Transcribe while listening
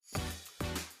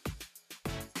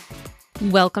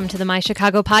Welcome to the My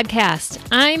Chicago podcast.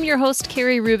 I'm your host,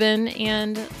 Carrie Rubin,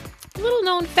 and a little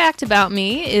known fact about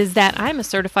me is that I'm a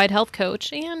certified health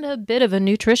coach and a bit of a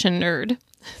nutrition nerd.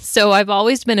 So I've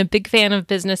always been a big fan of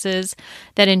businesses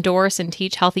that endorse and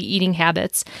teach healthy eating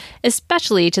habits,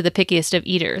 especially to the pickiest of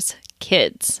eaters,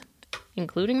 kids,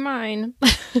 including mine.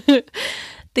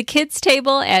 The Kids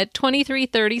Table at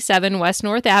 2337 West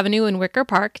North Avenue in Wicker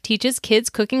Park teaches kids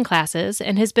cooking classes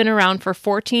and has been around for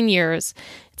 14 years.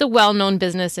 It's a well-known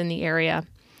business in the area.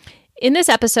 In this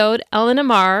episode, Ellen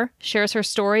Amar shares her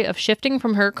story of shifting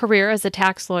from her career as a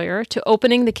tax lawyer to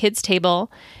opening the Kids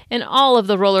Table and all of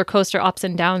the roller coaster ups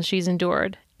and downs she's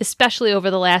endured, especially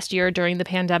over the last year during the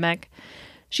pandemic.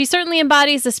 She certainly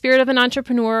embodies the spirit of an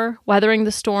entrepreneur, weathering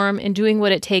the storm and doing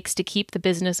what it takes to keep the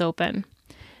business open.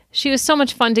 She was so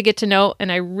much fun to get to know,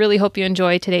 and I really hope you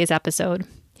enjoy today's episode.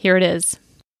 Here it is.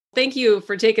 Thank you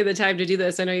for taking the time to do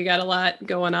this. I know you got a lot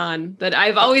going on, but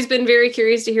I've always been very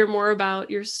curious to hear more about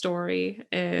your story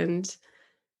and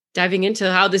diving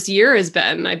into how this year has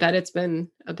been. I bet it's been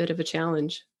a bit of a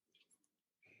challenge.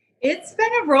 It's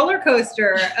been a roller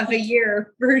coaster of a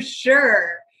year for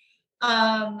sure.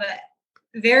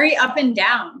 Very up and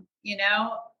down,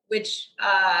 which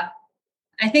I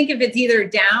think if it's either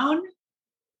down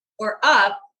or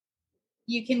up,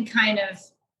 you can kind of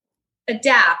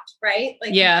adapt, right?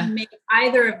 Like you can make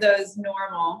either of those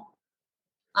normal.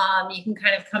 You can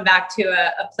kind of come back to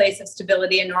a place of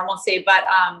stability and normalcy, but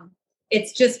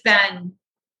it's just been,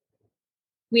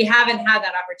 we haven't had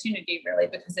that opportunity really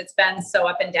because it's been so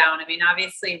up and down. I mean,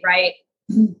 obviously right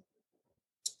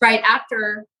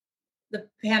after the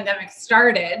pandemic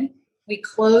started, we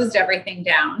closed everything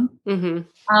down. Mm-hmm.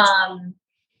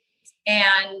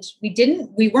 And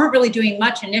we weren't really doing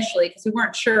much initially because we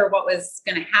weren't sure what was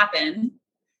going to happen,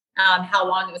 how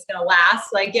long it was going to last.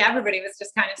 Everybody was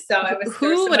just kind of,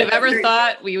 who would have ever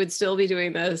thought we would still be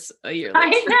doing this a year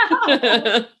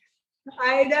later?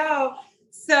 I know.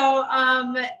 So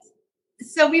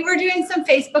we were doing some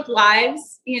Facebook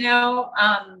Lives,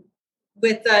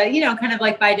 with, kind of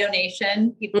like by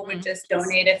donation, people would just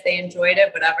donate if they enjoyed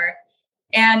it, whatever.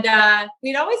 And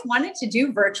we'd always wanted to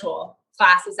do virtual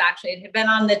classes. Actually, it had been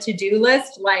on the to-do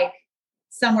list, like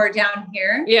somewhere down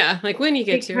here. Yeah. Like when you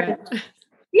get to it.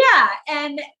 Yeah.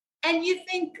 And you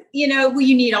think,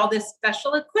 you need all this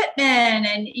special equipment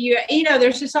and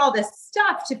there's just all this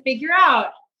stuff to figure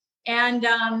out. And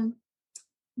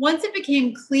once it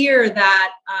became clear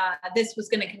that this was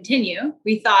going to continue,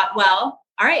 we thought, well,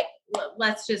 all right,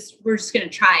 we're just going to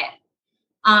try it.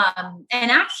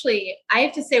 And actually I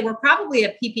have to say we're probably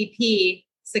a PPP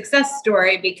success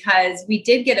story because we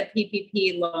did get a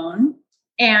PPP loan.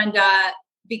 And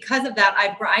because of that,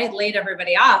 I laid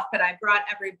everybody off, but I brought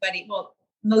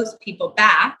most people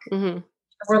back. Mm-hmm.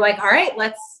 We're like, all right,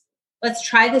 let's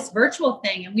try this virtual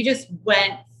thing. And we just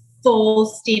went full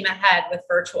steam ahead with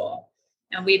virtual.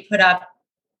 And we put up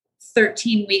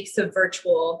 13 weeks of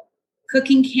virtual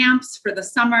cooking camps for the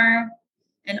summer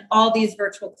and all these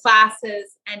virtual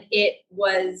classes. And it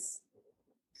was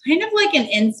kind of like an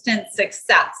instant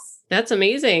success. That's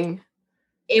amazing.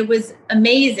 It was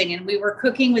amazing. And we were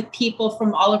cooking with people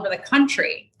from all over the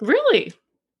country. Really?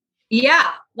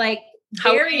 Yeah.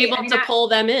 How were you able to pull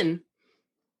them in?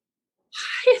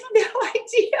 I have no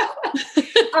idea.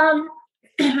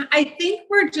 I think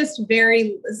we're just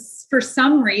for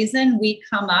some reason, we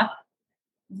come up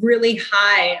really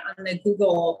high on the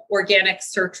Google organic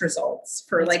search results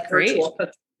for virtual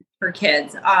cooking for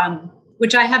kids.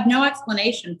 Which I have no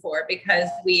explanation for because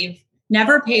we've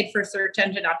never paid for search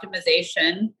engine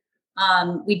optimization.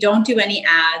 We don't do any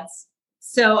ads.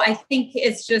 So I think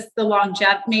it's just the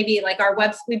longevity, maybe our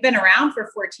we've been around for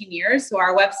 14 years. So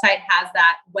our website has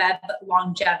that web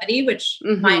longevity, which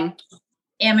my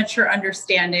amateur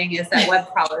understanding is that web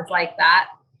crawlers like that.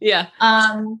 Yeah.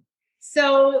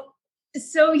 So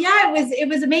yeah, it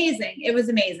was amazing. It was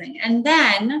amazing. And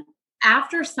then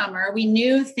after summer, we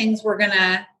knew things were going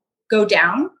to go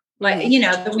down.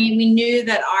 We knew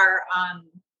that our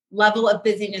level of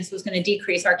busyness was going to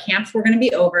decrease. Our camps were going to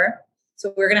be over.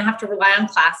 So we're going to have to rely on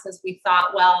classes. We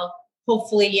thought, well,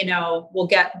 hopefully, we'll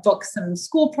book some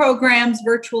school programs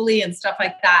virtually and stuff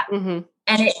like that. Mm-hmm.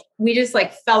 And we just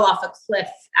fell off a cliff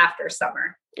after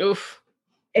summer. Oof.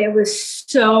 It was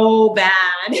so bad.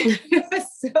 It was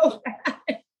so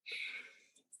bad.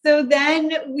 So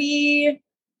then we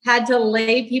had to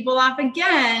lay people off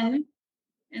again.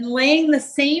 And laying the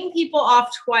same people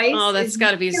off twice. Oh, that's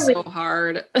got to be so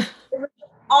hard. It was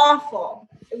awful.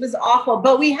 It was awful,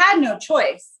 but we had no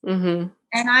choice. Mm-hmm.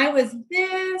 And I was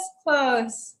this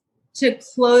close to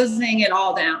closing it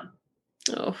all down.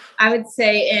 Oh. I would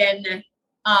say in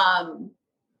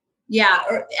Yeah,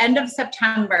 or end of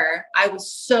September, I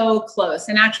was so close.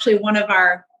 And actually one of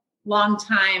our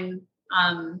longtime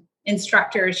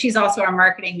instructors, she's also our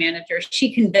marketing manager.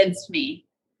 She convinced me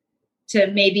to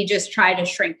maybe just try to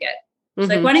shrink it. She's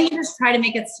like, why don't you just try to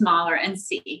make it smaller and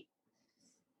see?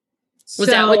 Was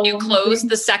that when you closed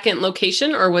the second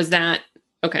location, or was that,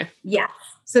 okay. Yeah.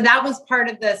 So that was part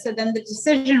of this. So then the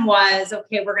decision was,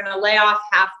 okay, we're going to lay off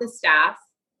half the staff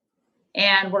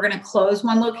and we're going to close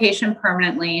one location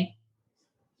permanently.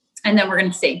 And then we're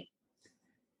going to see.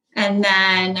 And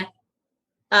then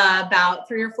about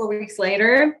 3 or 4 weeks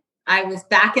later, I was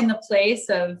back in the place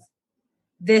of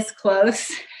this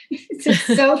close,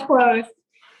 so close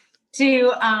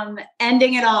to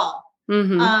ending it all.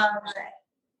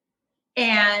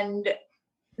 And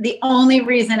the only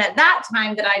reason at that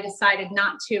time that I decided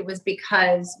not to was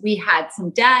because we had some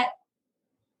debt.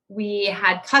 We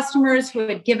had customers who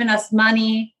had given us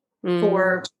money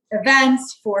for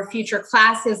events, for future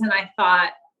classes. And I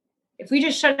thought, if we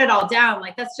just shut it all down,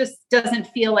 like that's just doesn't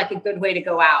feel like a good way to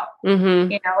go out. You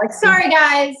know, like, sorry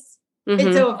guys,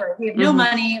 it's over. We have no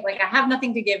money. Like I have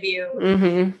nothing to give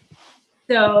you.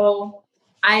 So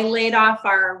I laid off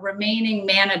our remaining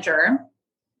manager,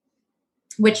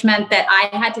 which meant that I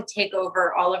had to take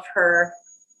over all of her,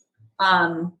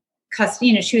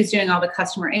 you know, she was doing all the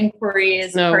customer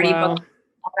inquiries, party book,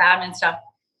 all the admin stuff.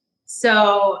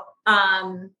 So,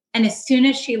 and as soon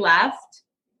as she left,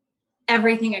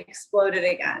 everything exploded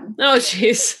again. Oh,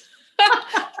 geez.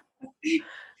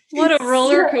 What a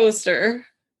roller coaster.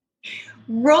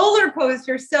 Roller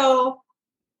coaster. So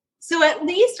at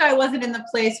least I wasn't in the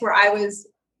place where I was,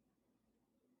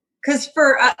 because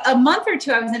for a month or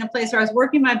two, I was in a place where I was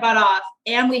working my butt off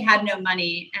and we had no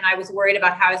money and I was worried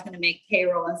about how I was going to make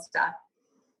payroll and stuff.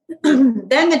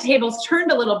 Then the tables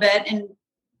turned a little bit and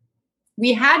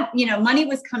we had, you know, money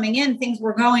was coming in, things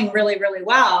were going really, really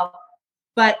well,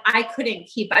 but I couldn't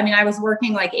I was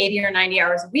working like 80 or 90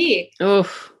 hours a week.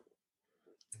 Oof.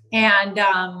 And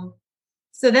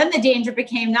so then the danger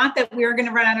became not that we were going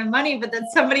to run out of money, but that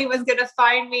somebody was going to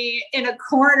find me in a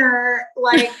corner,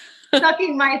 like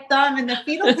sucking my thumb in the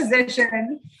fetal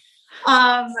position.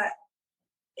 Yeah.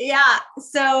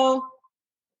 So,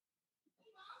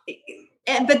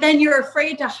 but then you're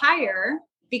afraid to hire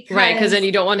because then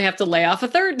you don't want to have to lay off a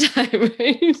third time,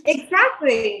 right?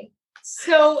 Exactly.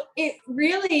 So it's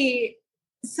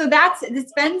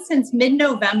been since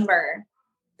mid-November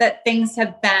that things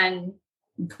have been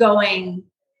going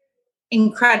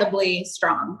incredibly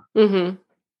strong. So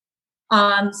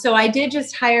I did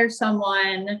just hire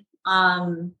someone,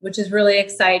 which is really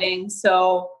exciting.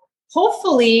 So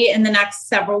hopefully in the next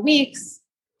several weeks,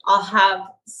 I'll have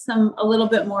a little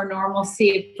bit more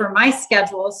normalcy for my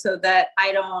schedule so that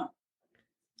I don't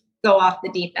go off the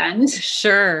deep end.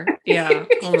 Sure. Yeah.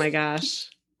 Oh my gosh.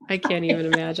 I can't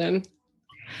even imagine.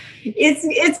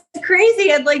 It's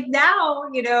crazy. And like now,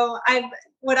 you know,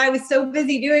 when I was so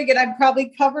busy doing it, I'm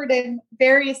probably covered in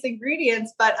various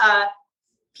ingredients, but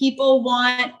people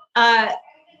want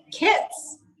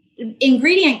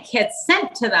ingredient kits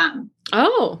sent to them.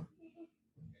 Oh.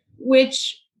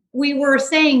 Which we were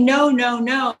saying no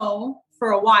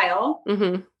for a while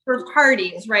for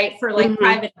parties, right? For like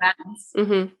private events.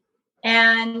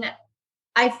 And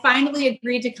I finally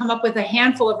agreed to come up with a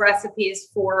handful of recipes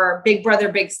for Big Brother,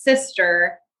 Big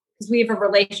Sister, because we have a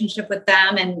relationship with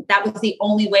them. And that was the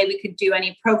only way we could do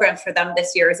any programs for them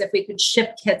this year, is if we could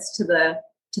ship kits to the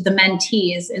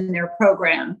mentees in their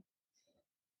program.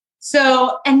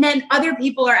 So, and then other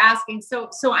people are asking, so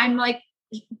I'm like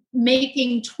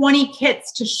making 20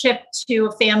 kits to ship to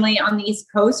a family on the East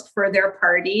Coast for their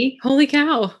party. Holy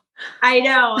cow. I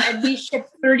know. And we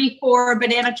shipped 34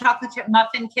 banana chocolate chip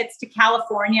muffin kits to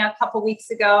California a couple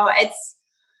weeks ago. It's,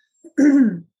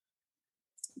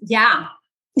 yeah.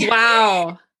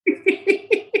 Wow.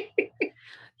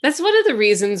 That's one of the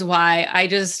reasons why I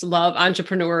just love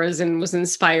entrepreneurs and was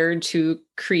inspired to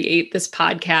create this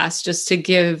podcast, just to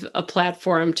give a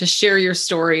platform to share your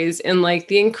stories and like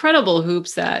the incredible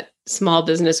hoops that small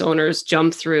business owners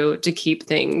jump through to keep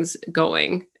things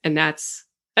going. And that's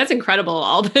incredible,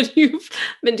 all that you've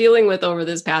been dealing with over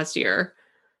this past year.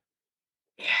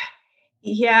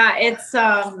 Yeah, it's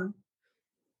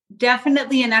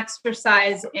definitely an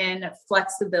exercise in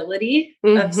flexibility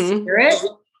of spirit.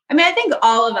 I mean, I think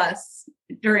all of us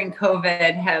during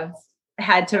COVID have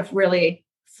had to really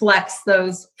flex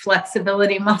those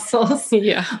flexibility muscles,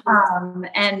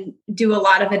 and do a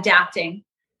lot of adapting.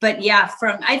 But yeah,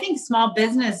 I think small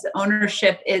business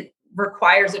ownership, it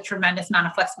requires a tremendous amount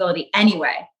of flexibility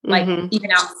anyway, like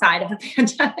even outside of a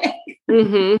pandemic,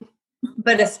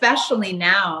 but especially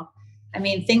now. I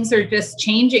mean, things are just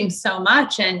changing so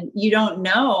much, and you don't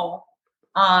know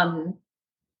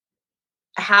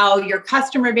how your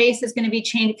customer base is going to be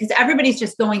changed, because everybody's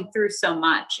just going through so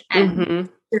much, and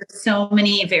there's so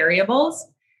many variables,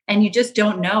 and you just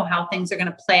don't know how things are going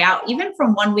to play out, even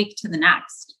from one week to the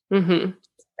next. Right?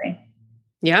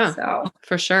 Yeah, so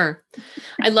for sure.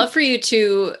 I'd love for you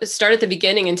to start at the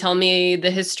beginning and tell me the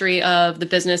history of the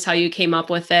business, how you came up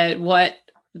with it, what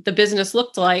the business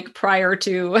looked like prior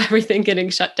to everything getting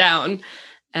shut down,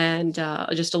 and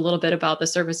just a little bit about the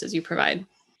services you provide.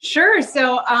 Sure.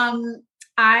 So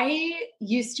I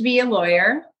used to be a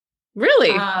lawyer.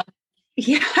 Really?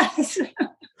 Yes.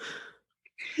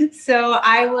 So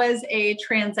I was a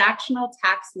transactional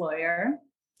tax lawyer.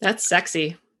 That's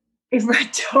sexy.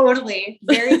 Totally.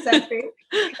 Very sexy.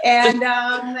 And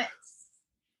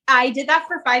I did that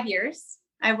for 5 years.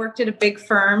 I worked at a big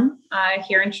firm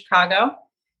here in Chicago.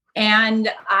 And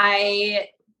I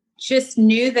just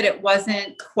knew that it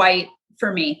wasn't quite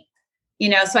for me.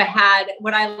 So I had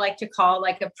what I like to call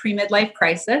like a pre-midlife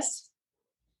crisis.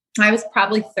 I was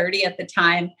probably 30 at the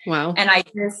time. Wow. And I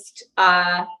just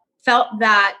felt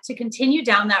that to continue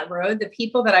down that road, the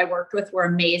people that I worked with were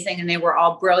amazing, and they were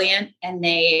all brilliant, and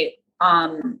they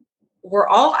were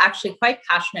all actually quite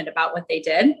passionate about what they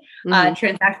did,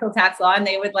 transactional tax law, and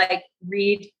they would like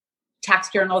read tax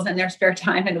journals in their spare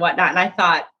time and whatnot. And I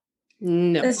thought,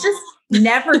 no, it's just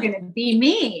never going to be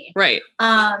me. Right.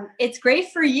 It's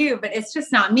great for you, but it's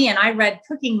just not me. And I read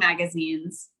cooking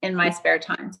magazines in my spare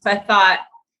time. So I thought,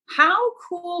 how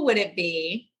cool would it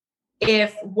be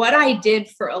if what I did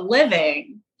for a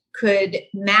living could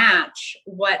match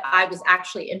what I was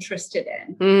actually interested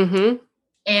in?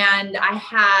 And I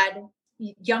had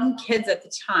young kids at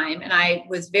the time, and I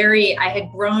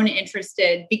had grown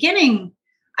interested beginning,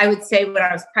 I would say when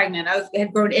I was pregnant, I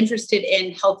had grown interested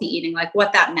in healthy eating, like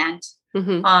what that meant,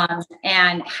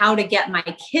 and how to get my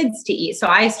kids to eat. So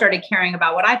I started caring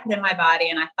about what I put in my body,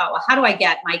 and I thought, well, how do I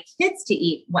get my kids to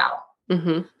eat well?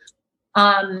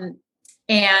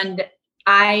 And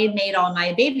I made all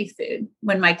my baby food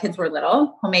when my kids were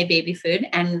little, homemade baby food.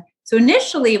 And so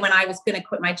initially when I was going to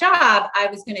quit my job, I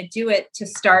was going to do it to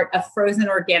start a frozen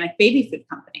organic baby food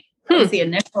company. That was the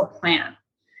initial plan.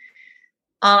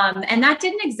 And that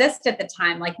didn't exist at the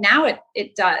time. Like now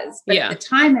it does, but at the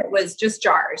time it was just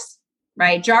jars,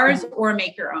 right? Jars or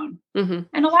make your own.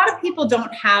 And a lot of people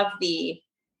don't have the,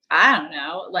 I don't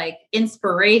know, like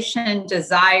inspiration,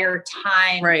 desire,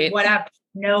 time, whatever,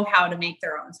 know how to make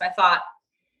their own. So I thought,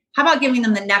 how about giving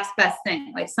them the next best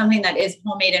thing, like something that is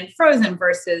homemade and frozen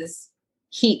versus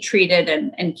heat treated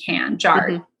and canned,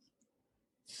 jarred.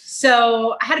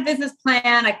 So I had a business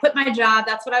plan. I quit my job.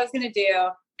 That's what I was going to do.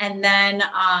 And then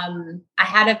I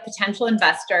had a potential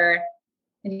investor,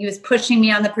 and he was pushing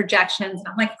me on the projections. And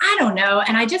I'm like, I don't know.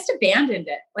 And I just abandoned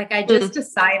it. Like I just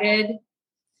decided,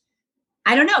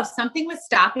 I don't know, something was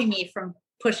stopping me from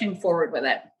pushing forward with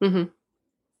it.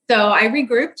 So I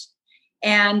regrouped,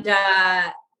 and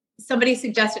somebody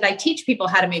suggested I teach people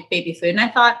how to make baby food. And I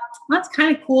thought, well, that's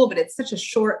kind of cool, but it's such a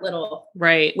short little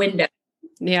window.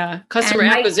 Yeah. Customer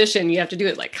acquisition, you have to do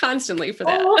it like constantly for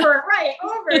that. Over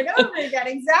and over again.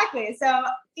 Exactly. So,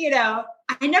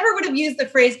 I never would have used the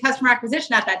phrase customer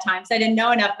acquisition at that time, so I didn't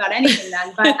know enough about anything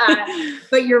then.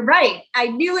 But you're right. I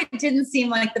knew it didn't seem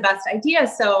like the best idea.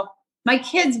 So my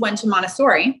kids went to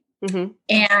Montessori,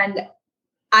 and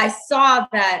I saw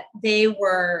that they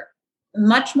were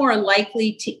much more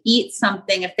likely to eat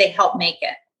something if they help make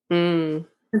it.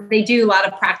 They do a lot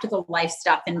of practical life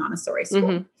stuff in Montessori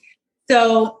school.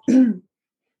 So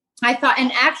I thought,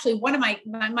 and actually one of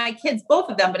my kids, both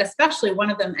of them, but especially one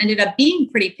of them, ended up being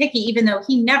pretty picky, even though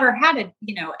he never had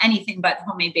anything but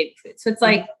homemade baby food. So it's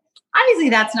like, obviously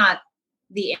that's not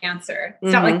the answer.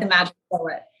 It's not like the magic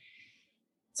bullet.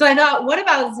 So I thought, what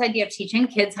about this idea of teaching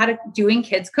kids doing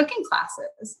kids cooking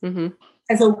classes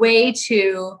as a way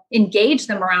to engage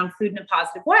them around food in a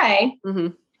positive way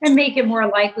and make it more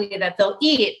likely that they'll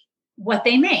eat what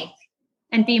they make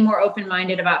and be more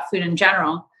open-minded about food in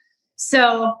general.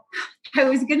 So I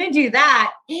was going to do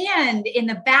that. And in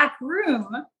the back room,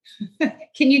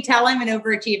 can you tell I'm an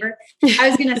overachiever? I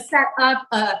was going to set up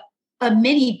a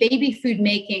mini baby food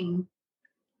making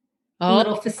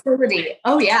little facility.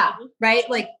 Oh yeah. Right.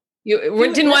 Like you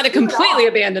didn't want to completely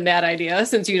abandon that idea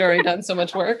since you'd already done so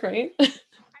much work, right?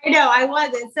 I know I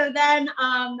wasn't. So then,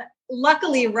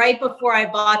 luckily right before I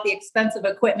bought the expensive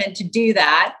equipment to do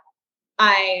that,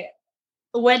 I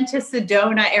went to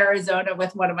Sedona, Arizona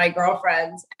with one of my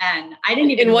girlfriends, and I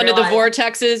didn't even in one realize, of the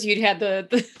vortexes you'd had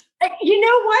the You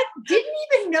know what? Didn't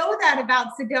even know that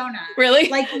about Sedona. Really?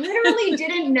 Like literally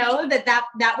didn't know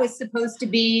that was supposed to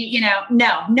be,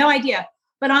 no idea.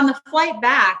 But on the flight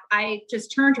back, I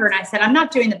just turned to her and I said, I'm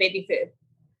not doing the baby food.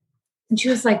 And she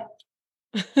was like,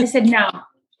 I said, no.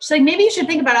 She's like, maybe you should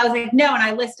think about it. I was like, no. And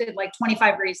I listed like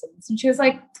 25 reasons. And she was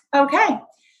like, okay.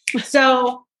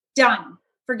 So done.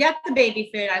 Forget the baby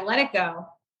food. I let it go.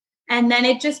 And then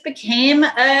it just became,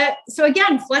 so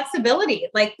again, flexibility.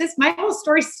 Like my whole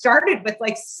story started with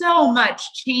like so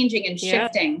much changing and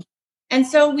shifting. Yeah. And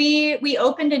so we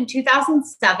opened in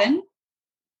 2007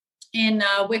 in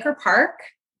Wicker Park.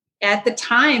 At the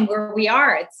time where we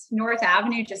are, it's North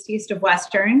Avenue, just east of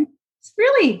Western. It's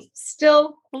really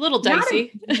still a little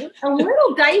dicey. A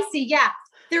little dicey. Yeah.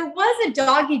 There was a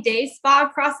doggy day spa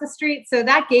across the street. So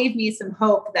that gave me some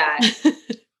hope that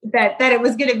that it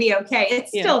was going to be okay. It's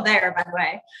still there, by the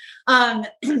way.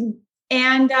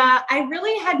 And I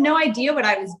really had no idea what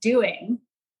I was doing,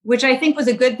 which I think was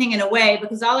a good thing in a way,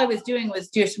 because all I was doing was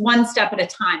just one step at a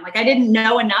time. Like I didn't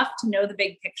know enough to know the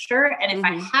big picture. And if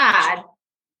I had,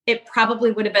 it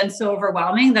probably would have been so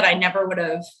overwhelming that I never would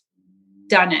have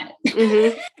done it.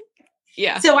 Mm-hmm.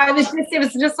 Yeah. So it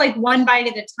was just like one bite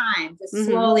at a time, just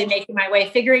slowly making my way,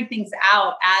 figuring things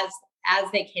out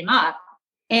as they came up.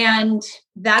 And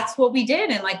that's what we did.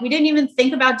 And like, we didn't even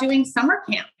think about doing summer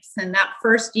camps. And that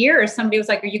first year, somebody was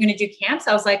like, are you going to do camps?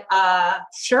 I was like,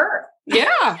 sure.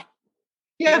 Yeah.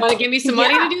 You want to give me some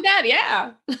money to do that?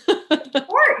 Yeah. Of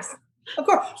course.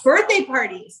 Birthday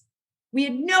parties. We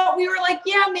were like,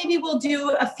 yeah, maybe we'll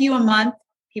do a few a month.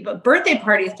 Birthday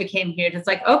parties became huge. It's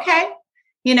like, okay,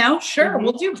 sure.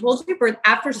 We'll do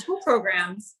after school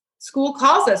programs. School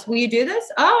calls us. Will you do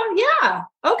this? Oh yeah.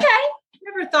 Okay.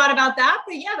 Never thought about that,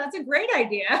 but yeah, that's a great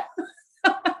idea.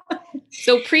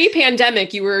 So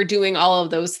pre-pandemic, you were doing all of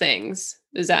those things.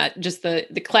 Is that just the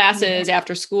classes,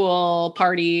 after school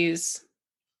parties?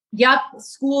 Yep.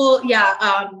 School.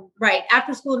 Yeah. Right.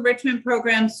 After school enrichment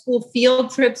programs, school field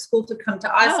trips, school to come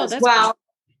to us as well. Cool.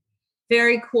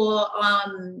 Very cool.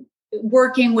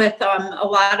 Working with a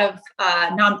lot of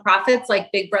nonprofits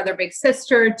like Big Brother, Big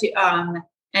Sister,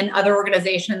 and other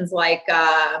organizations like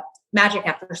Magic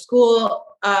After School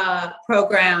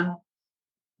program,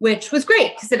 which was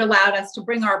great because it allowed us to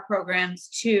bring our programs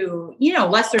to,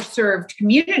 lesser served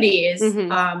communities in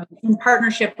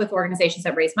partnership with organizations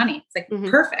that raise money. It's like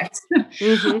perfect.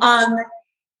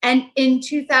 And in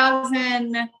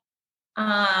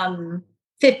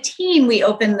 2015, we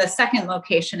opened the second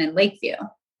location in Lakeview.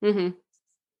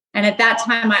 And at that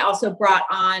time, I also brought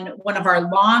on one of our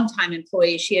longtime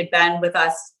employees. She had been with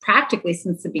us practically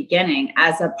since the beginning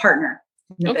as a partner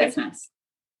in the business.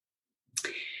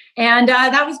 And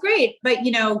that was great. But,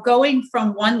 going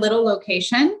from one little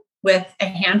location with a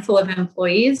handful of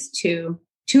employees to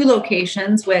 2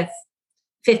 locations with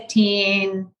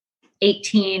 15,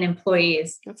 18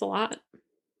 employees. That's a lot.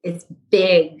 It's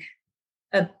big.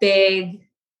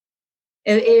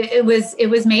 It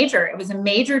was major. It was a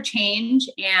major change.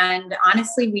 And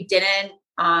honestly, we didn't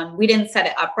set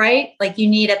it up right. Like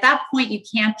at that point, you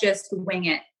can't just wing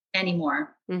it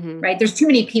anymore, right? There's too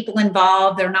many people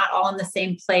involved. They're not all in the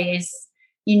same place.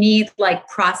 You need like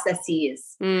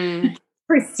processes,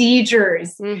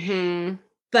 procedures.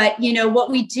 But what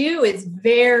we do is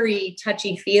very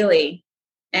touchy-feely,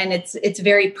 and it's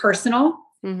very personal.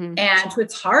 And so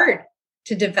it's hard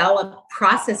to develop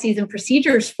processes and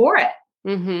procedures for it.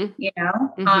 It's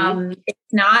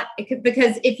not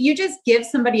because if you just give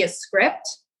somebody a script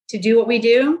to do what we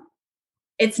do,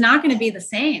 it's not going to be the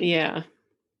same. Yeah.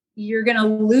 You're going to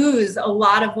lose a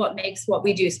lot of what makes what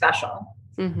we do special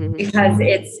because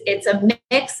it's a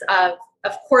mix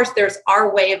of course, there's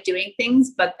our way of doing things,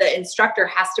 but the instructor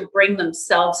has to bring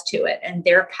themselves to it and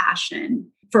their passion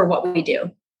for what we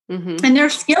do and their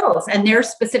skills and their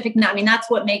specific. That's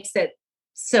what makes it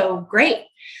so great.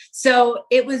 So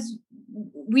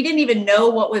we didn't even know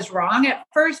what was wrong at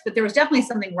first, but there was definitely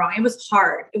something wrong. It was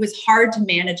hard. It was hard to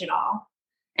manage it all.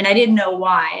 And I didn't know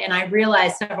why. And I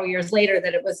realized several years later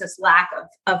that it was this lack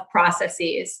of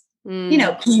processes,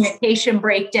 communication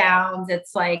breakdowns.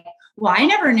 It's like, well, I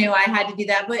never knew I had to do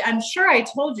that, but I'm sure I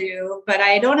told you, but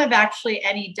I don't have actually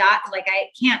any like, I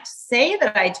can't say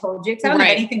that I told you because I don't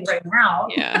have anything right now.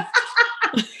 Yeah.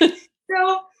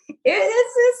 So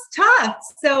it's tough.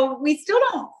 So we still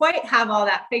don't quite have all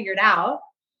that figured out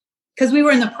because we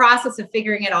were in the process of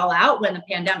figuring it all out when the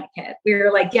pandemic hit. We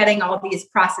were like getting all these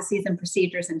processes and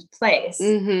procedures into place.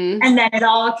 And then it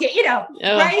all,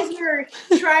 right as we were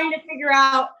trying to figure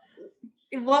out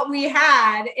what we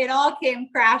had, it all came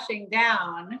crashing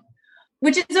down,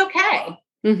 which is okay.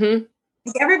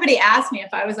 Like, everybody asked me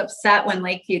if I was upset when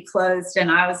Lakeview closed,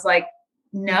 and I was like,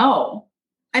 no.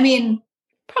 I mean,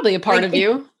 probably a part of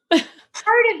you.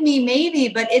 Part of me, maybe,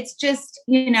 but it's just,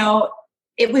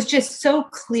 it was just so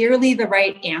clearly the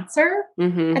right answer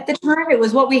at the time. It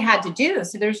was what we had to do.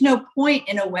 So there's no point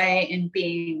in a way in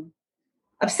being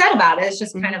upset about it. It's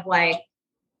just kind of like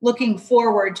looking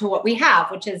forward to what we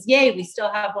have, which is, yay, we still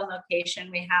have one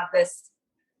location. We have this,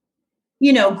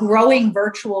 growing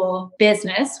virtual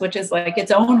business, which is like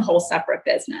its own whole separate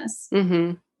business.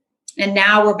 And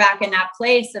now we're back in that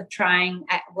place of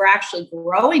we're actually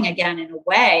growing again in a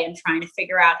way and trying to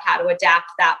figure out how to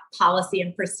adapt that policy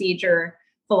and procedure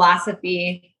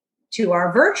philosophy to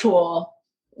our virtual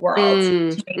world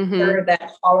to make sure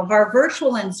that all of our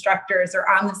virtual instructors are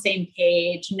on the same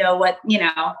page, know what,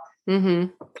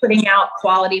 putting out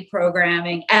quality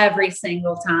programming every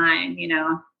single time,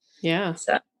 Yeah.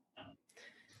 So.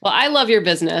 Well, I love your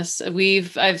business.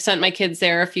 I've sent my kids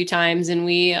there a few times, and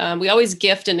we always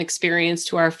gift an experience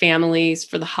to our families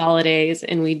for the holidays.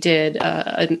 And we did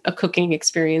a cooking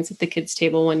experience at the kids'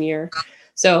 table one year.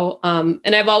 So,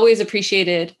 and I've always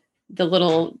appreciated the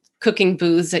little cooking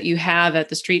booths that you have at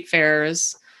the street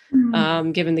fairs,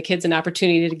 giving the kids an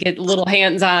opportunity to get a little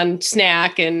hands-on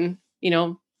snack and,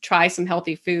 try some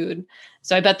healthy food.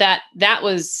 So I bet that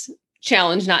was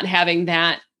challenge not having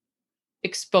that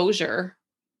exposure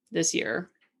this year.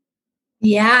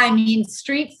 Yeah, I mean,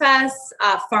 street fests,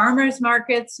 farmers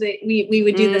markets, we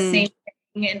would do the same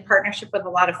thing in partnership with a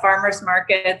lot of farmers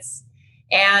markets.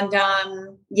 And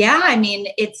I mean,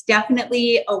 it's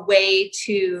definitely a way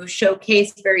to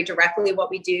showcase very directly what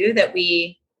we do that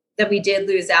we did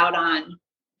lose out on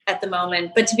at the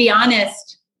moment. But to be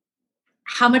honest,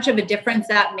 how much of a difference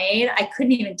that made, I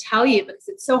couldn't even tell you, because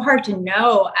it's so hard to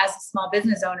know as a small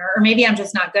business owner, or maybe I'm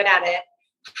just not good at it,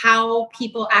 how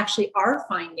people actually are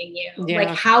finding you. Yeah. Like,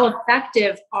 how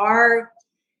effective are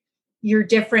your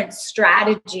different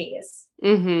strategies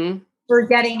for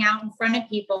getting out in front of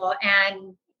people?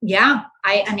 And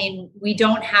I mean, we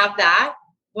don't have that.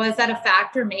 Was that a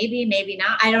factor? Maybe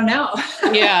not. I don't know.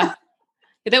 Yeah.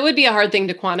 That would be a hard thing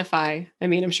to quantify. I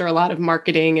mean, I'm sure a lot of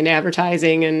marketing and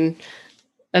advertising and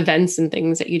events and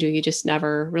things that you do, you just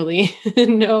never really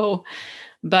know.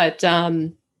 But,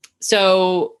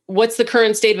 so what's the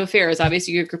current state of affairs?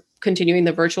 Obviously, you're continuing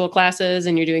the virtual classes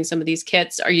and you're doing some of these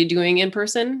kits. Are you doing in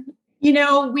person? We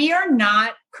are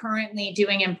not currently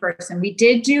doing in person. We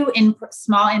did do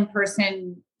small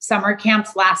in-person summer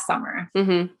camps last summer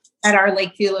at our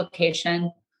Lakeview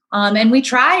location. And we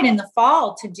tried in the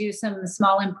fall to do some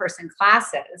small in-person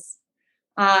classes,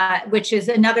 which is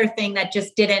another thing that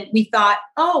just didn't. We thought,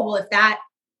 oh, well, if that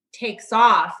takes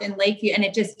off in Lakeview, and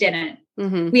it just didn't.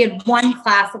 We had one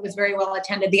class that was very well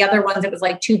attended. The other ones, it was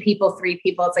like 2 people, 3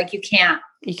 people. It's like, you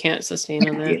can't sustain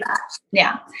on that.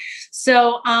 Yeah.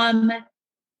 So,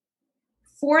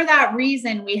 for that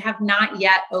reason, we have not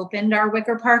yet opened our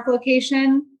Wicker Park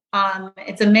location.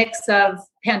 It's a mix of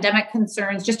pandemic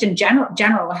concerns, just in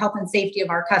general health and safety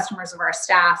of our customers, of our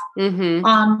staff.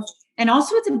 And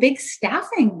also it's a big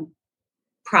staffing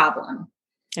problem.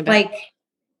 Like,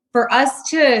 for us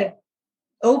to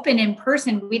open in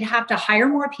person, we'd have to hire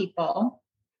more people.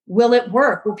 Will it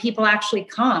work? Will people actually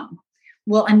come?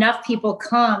 Will enough people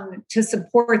come to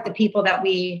support the people that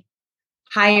we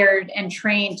hired and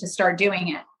trained to start doing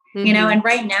it? And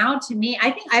right now, to me,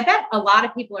 I bet a lot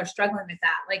of people are struggling with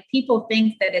that. Like, people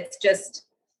think that it's just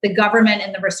the government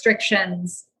and the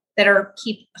restrictions that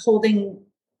keep holding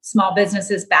small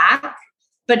businesses back,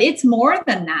 but it's more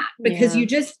than that, because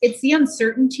it's the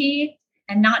uncertainty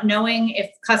and not knowing if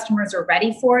customers are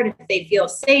ready for it, if they feel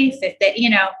safe, if they,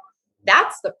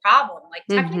 that's the problem. Like,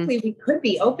 technically we could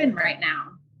be open right now,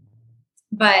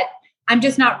 but I'm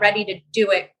just not ready to do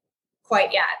it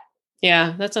quite yet.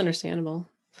 Yeah, that's understandable.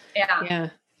 Yeah.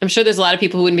 I'm sure there's a lot of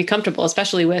people who wouldn't be comfortable,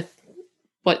 especially with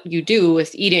what you do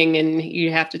with eating, and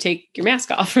you have to take your mask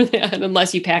off for that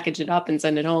unless you package it up and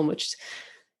send it home, which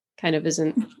kind of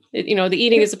isn't, the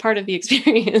eating is a part of the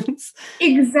experience.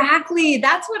 Exactly.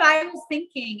 That's what I was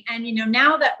thinking. And,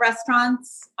 now that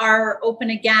restaurants are open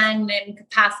again and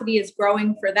capacity is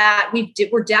growing for that,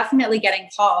 we're definitely getting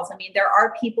calls. I mean, there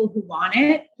are people who want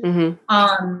it.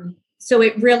 So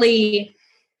it really,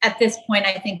 at this point,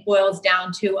 I think boils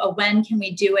down to when can we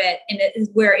do it? And it is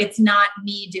where it's not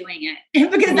me doing it.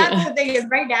 Because that's the thing is,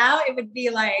 right now it would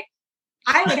be like,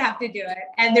 I would have to do it.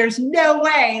 And there's no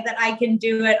way that I can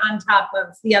do it on top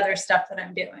of the other stuff that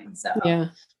I'm doing. So yeah,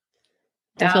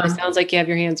 definitely sounds like you have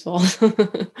your hands full.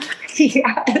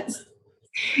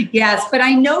 Yes. But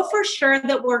I know for sure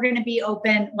that we're going to be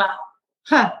open. Well,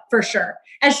 For sure.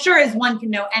 As sure as one can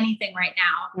know anything right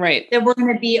now. Right. That we're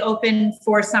going to be open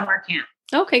for summer camp.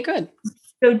 Okay, good.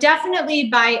 So definitely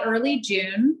by early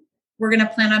June, we're going to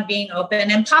plan on being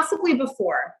open, and possibly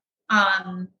before.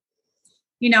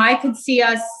 I could see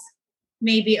us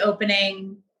maybe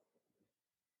opening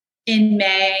in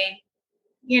May,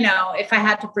 if I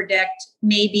had to predict,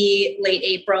 maybe late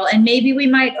April, and maybe we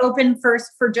might open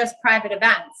first for just private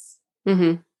events,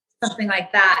 something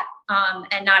like that,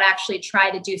 and not actually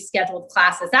try to do scheduled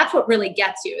classes. That's what really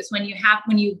gets you, is when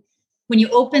you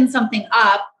open something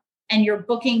up and you're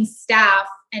booking staff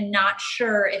and not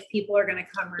sure if people are going to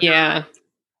come or not.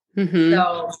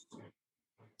 So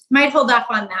might hold off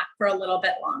on that for a little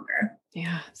bit longer.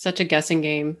 Yeah. Such a guessing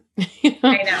game.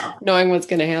 I know. Knowing what's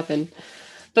going to happen.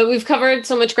 But we've covered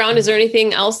so much ground. Is there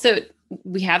anything else that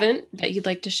we haven't that you'd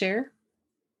like to share?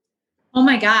 Oh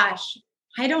my gosh.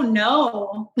 I don't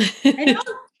know. I don't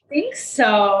think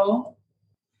so.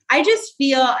 I just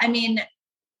feel,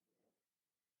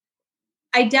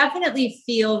 I definitely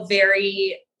feel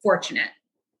very fortunate.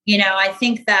 I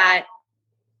think that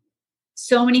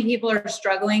so many people are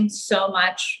struggling so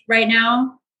much right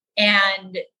now.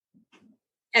 And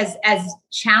as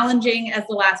challenging as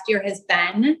the last year has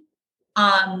been,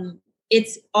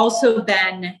 it's also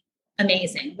been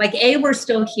amazing. Like, we're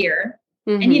still here.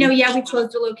 And, we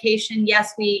closed a location.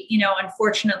 Yes, we,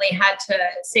 unfortunately had to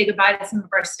say goodbye to some of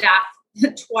our staff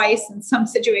twice in some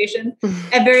situations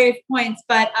at various points,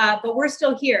 but we're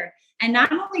still here. And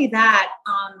not only that,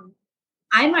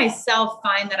 I myself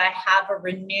find that I have a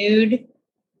renewed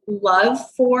love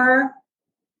for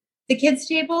the kids'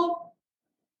 table.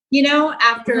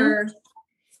 After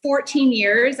 14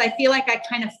 years, I feel like I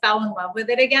kind of fell in love with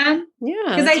it again. Yeah.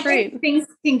 Because I think things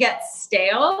can get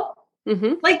stale.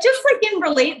 Like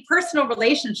in personal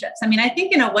relationships. I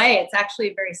think in a way it's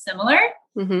actually very similar.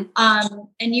 And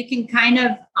you can kind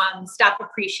of stop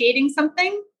appreciating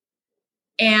something.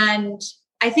 And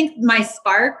I think my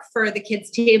spark for the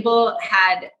kids' table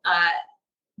had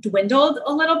dwindled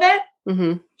a little bit.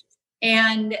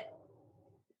 And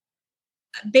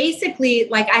basically,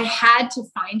 like, I had to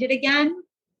find it again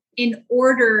in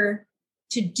order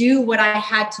to do what I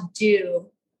had to do.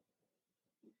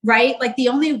 Right? Like, the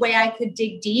only way I could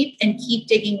dig deep and keep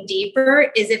digging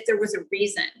deeper is if there was a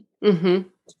reason. And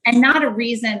not a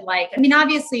reason like,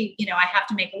 obviously, I have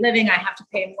to make a living, I have to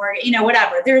pay a mortgage,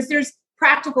 whatever. There's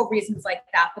practical reasons like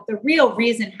that, but the real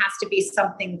reason has to be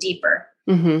something deeper,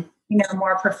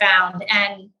 more profound.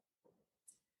 And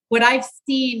what I've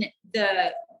seen,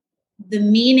 the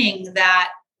meaning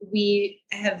that we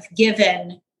have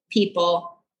given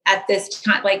people at this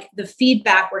time, like the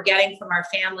feedback we're getting from our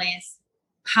families,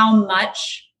 how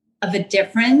much of a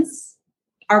difference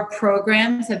our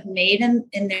programs have made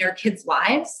in their kids'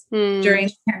 lives during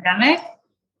the pandemic.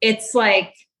 It's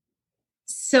like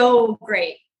so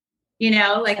great.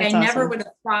 That's I never would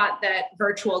have thought that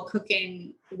virtual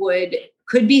cooking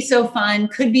could be so fun,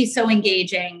 could be so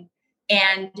engaging.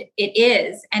 And it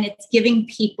is. And it's giving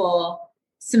people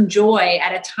some joy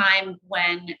at a time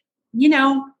when,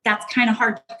 that's kind of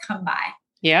hard to come by.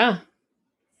 Yeah.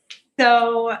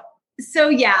 So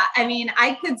yeah,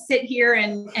 I could sit here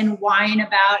and whine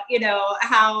about,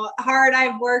 how hard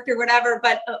I've worked or whatever,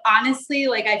 but honestly,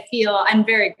 like, I feel I'm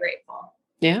very grateful.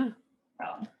 Yeah.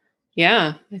 So.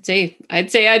 Yeah.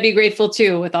 I'd say I'd be grateful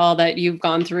too, with all that you've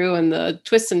gone through and the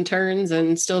twists and turns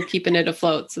and still keeping it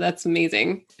afloat. So that's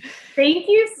amazing. Thank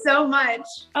you so much.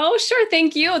 Oh, sure.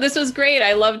 Thank you. This was great.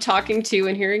 I love talking to you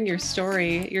and hearing your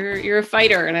story. You're a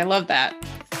fighter, and I love that.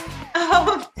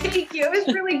 Oh, thank you. It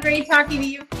was really great talking to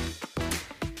you.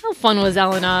 How fun was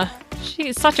Elena?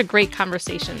 She's such a great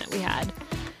conversation that we had.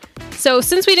 So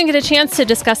since we didn't get a chance to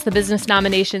discuss the business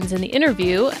nominations in the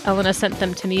interview, Elena sent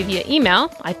them to me via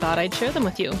email. I thought I'd share them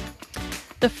with you.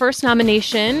 The first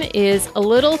nomination is A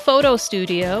Little Photo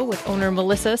Studio with owner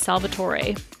Melissa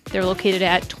Salvatore. They're located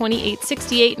at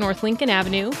 2868 North Lincoln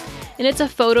Avenue, and it's a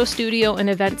photo studio and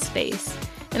event space.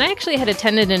 And I actually had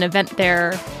attended an event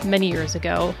there many years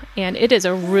ago, and it is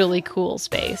a really cool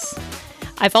space.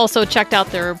 I've also checked out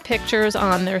their pictures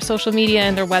on their social media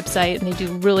and their website, and they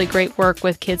do really great work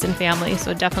with kids and families,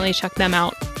 so definitely check them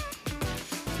out.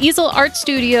 Easel Art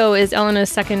Studio is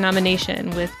Elena's second nomination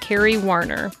with Carrie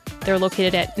Warner. They're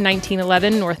located at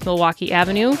 1911 North Milwaukee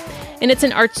Avenue, and it's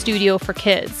an art studio for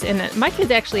kids. And my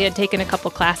kids actually had taken a couple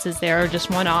classes there,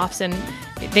 just one-offs, and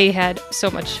they had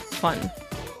so much fun.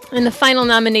 And the final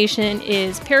nomination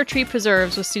is Pear Tree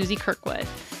Preserves with Susie Kirkwood.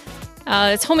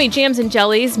 It's homemade jams and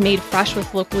jellies made fresh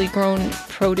with locally grown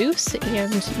produce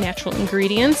and natural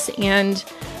ingredients. And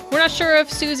we're not sure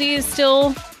if Susie is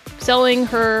still selling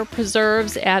her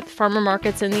preserves at farmer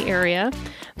markets in the area,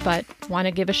 but want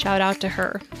to give a shout out to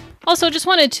her. Also, just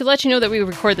wanted to let you know that we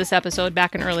record this episode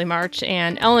back in early March,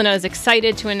 and Elena is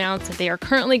excited to announce that they are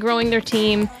currently growing their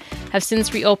team, have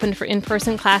since reopened for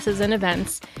in-person classes and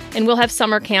events, and will have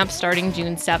summer camp starting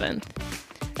June 7th.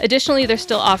 Additionally, they're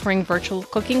still offering virtual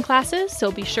cooking classes,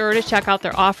 so be sure to check out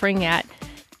their offering at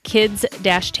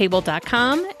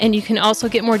kids-table.com, and you can also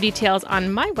get more details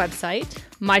on my website,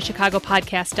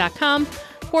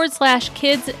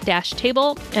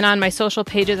 mychicagopodcast.com/kids-table, and on my social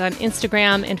pages on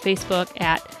Instagram and Facebook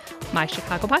at My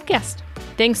Chicago Podcast.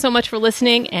 Thanks so much for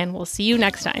listening, and we'll see you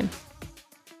next time.